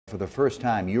For the first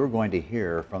time, you're going to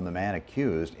hear from the man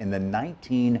accused in the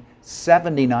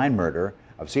 1979 murder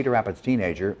of Cedar Rapids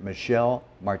teenager Michelle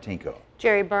Martinko.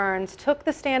 Jerry Burns took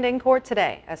the stand in court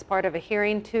today as part of a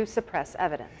hearing to suppress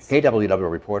evidence.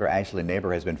 KWW reporter Ashley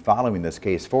Neighbor has been following this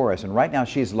case for us, and right now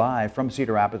she's live from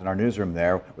Cedar Rapids in our newsroom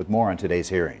there with more on today's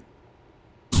hearing.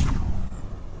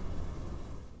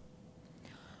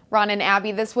 Ron and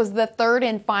Abby, this was the third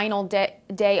and final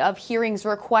day of hearings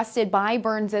requested by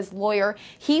Burns' lawyer.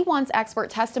 He wants expert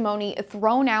testimony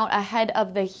thrown out ahead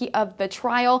of the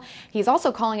trial. He's also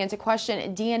calling into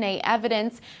question DNA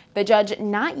evidence. The judge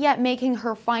not yet making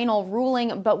her final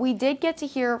ruling, but we did get to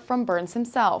hear from Burns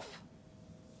himself.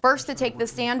 First to take the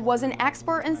stand was an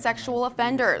expert in sexual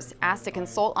offenders, asked to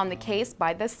consult on the case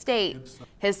by the state.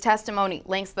 His testimony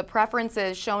links the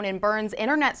preferences shown in Burns'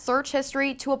 internet search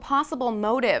history to a possible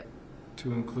motive.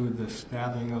 To include the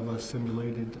stabbing of a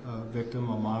simulated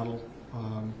victim, a model.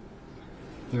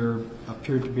 There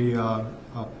appeared to be a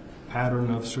pattern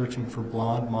of searching for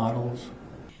blonde models.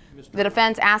 The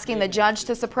defense asking the judge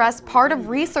to suppress part of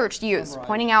research used,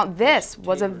 pointing out this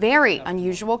was a very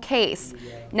unusual case.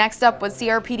 Next up was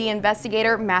CRPD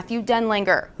investigator Matthew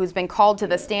Denlinger, who's been called to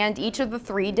the stand each of the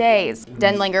 3 days.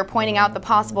 Denlinger pointing out the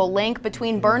possible link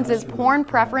between Burns' porn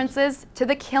preferences to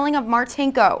the killing of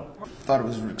Martinko. I thought it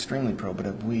was extremely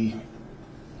probative.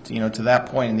 To that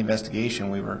point in the investigation,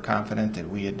 we were confident that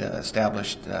we had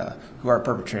established who our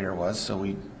perpetrator was, so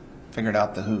we figured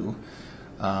out the who.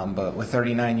 But with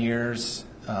 39 years,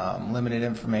 limited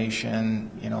information,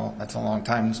 that's a long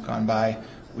time that's gone by.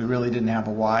 We really didn't have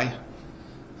a why.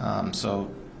 So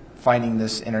finding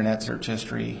this internet search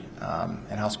history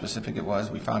and how specific it was,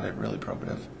 we found it really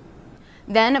probative.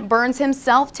 Then Burns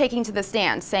himself taking to the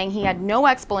stand, saying he had no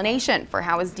explanation for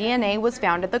how his DNA was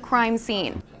found at the crime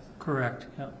scene. Correct,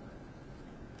 yeah.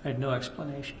 I had no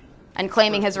explanation. And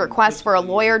claiming his request for a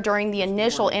lawyer during the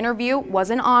initial interview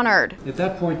wasn't honored. At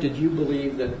that point, did you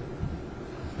believe that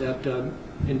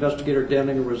Investigator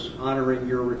Denlinger was honoring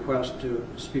your request to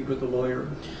speak with a lawyer?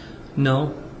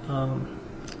 No.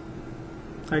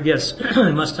 I guess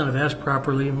I must not have asked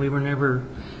properly, and we were never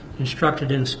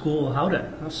instructed in school how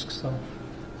to ask.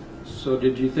 So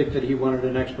did you think that he wanted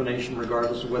an explanation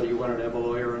regardless of whether you wanted to have a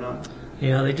lawyer or not?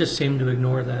 Yeah, they just seemed to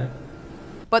ignore that.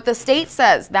 But the state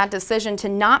says that decision to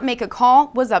not make a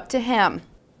call was up to him.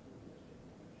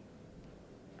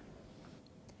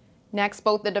 Next,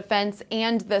 both the defense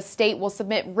and the state will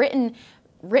submit written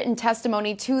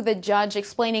testimony to the judge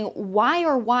explaining why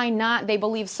or why not they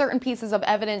believe certain pieces of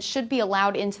evidence should be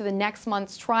allowed into the next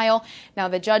month's trial. Now,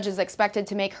 the judge is expected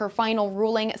to make her final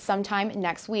ruling sometime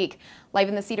next week. Live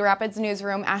in the Cedar Rapids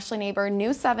newsroom, Ashley Neighbor,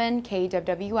 News 7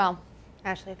 KWWL.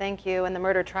 Ashley, thank you. And the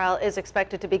murder trial is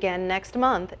expected to begin next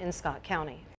month in Scott County.